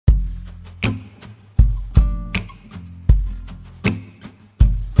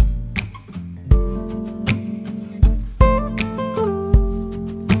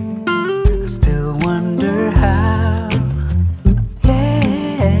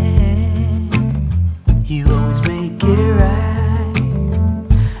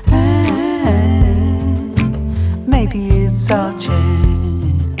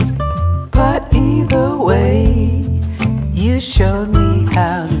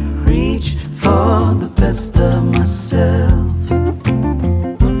reach for the best of myself.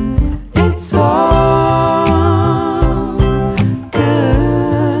 It's all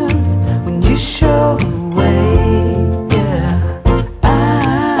good when you show the way, yeah.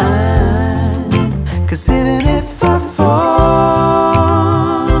 'Cause even if I fall,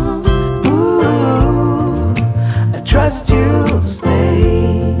 ooh, I trust you'll stay,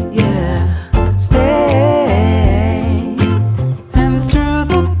 yeah, stay. And through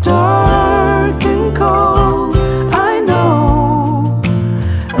the dark and cold, I know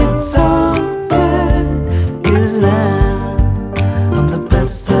it's all good, 'cause now I'm the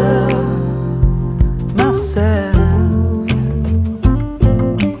best of myself.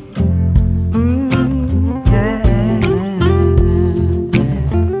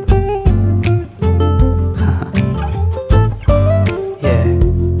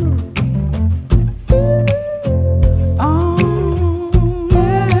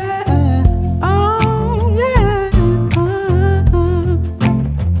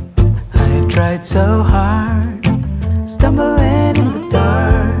 Tried so hard, stumbling in the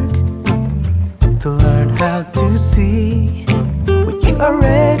dark, to learn how to see what you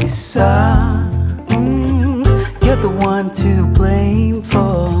already saw. You're the one to blame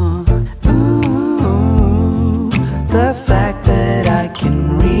for the fact that I can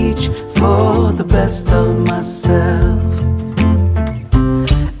reach for the best of myself.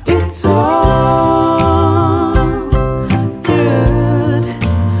 It's all good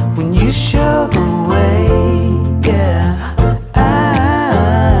when you show the way, yeah.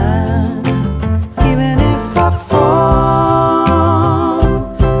 Even if I fall,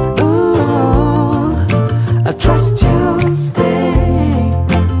 ooh, I trust you'll stay,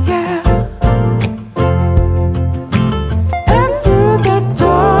 yeah. And through the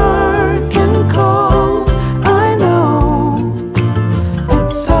dark and cold, I know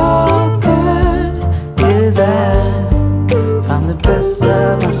it's all good, 'cause I found the best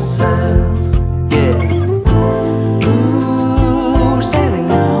of myself, yeah. Ooh, we're sailing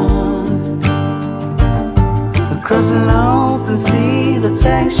on across an open sea that's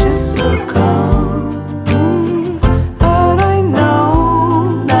anxious, so calm. But I know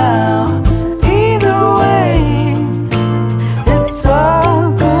now, either way, it's all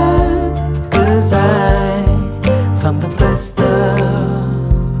good, 'cause I found the best of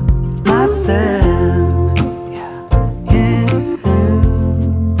myself, yeah, yeah.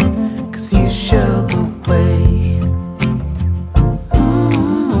 'Cause you show the way.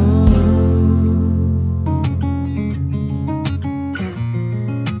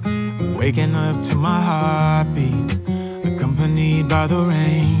 Waking up to my heartbeat, accompanied by the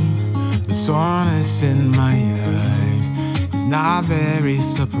rain. The soreness in my eyes is not very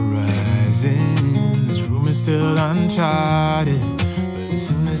surprising. This room is still uncharted, but as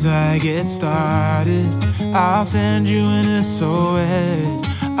soon as I get started, I'll send you an SOS.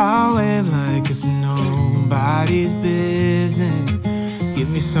 I'll wave like it's nobody's business. Give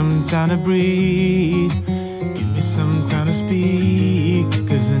me some time to breathe, give me some time to speak,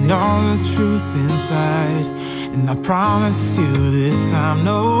 'cause I know the truth inside. And I promise you this time,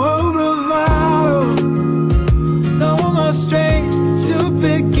 no bravado, no more strange,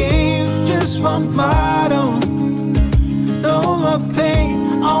 stupid games, just one motto. No more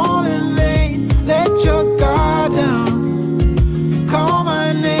pain, all in vain, let your guard down. Call my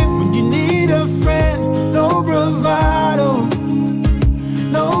name when you need a friend, no bravado,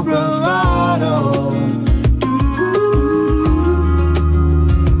 no bravado.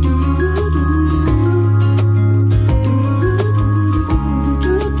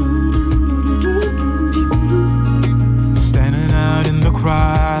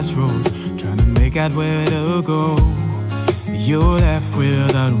 Crossroads, trying to make out where to go. You left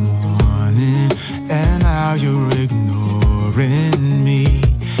without warning, and now you're ignoring me.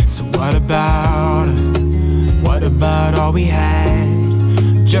 So what about us? What about all we had?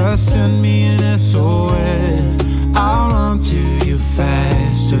 Just send me an SOS, I'll run to you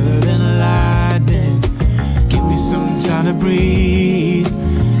faster than lightning. Give me some time to breathe,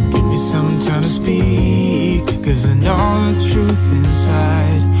 give me some time to speak, 'cause I know the truth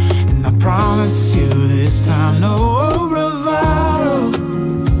inside. And I promise you this time, no bravado,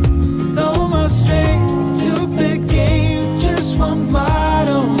 no more strange, stupid games, just one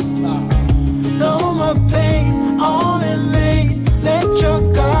motto. No more pain, all in vain, let your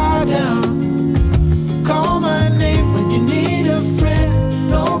guard down. Call my name when you need a friend,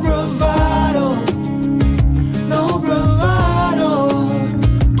 no bravado, no bravado.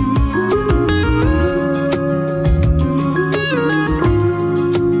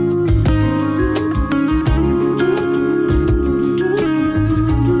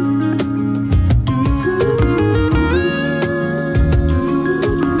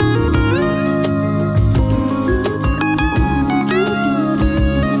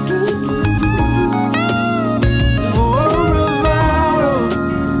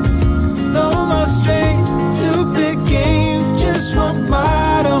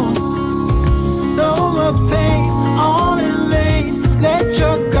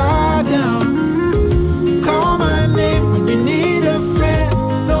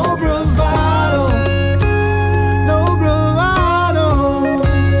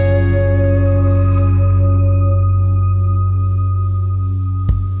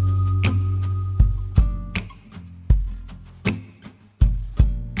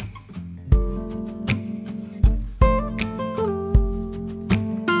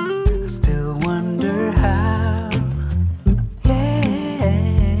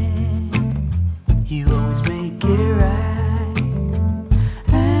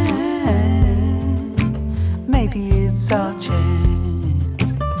 it's our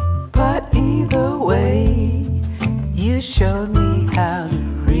chance. But either way, you showed me how to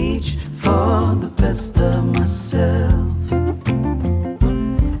reach for the best of myself.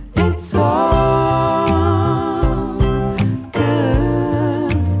 It's all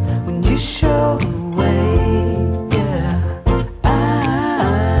good when you show the way, yeah.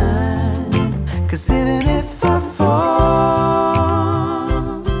 'Cause even if I fall,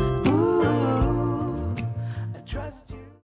 ooh, I trust you.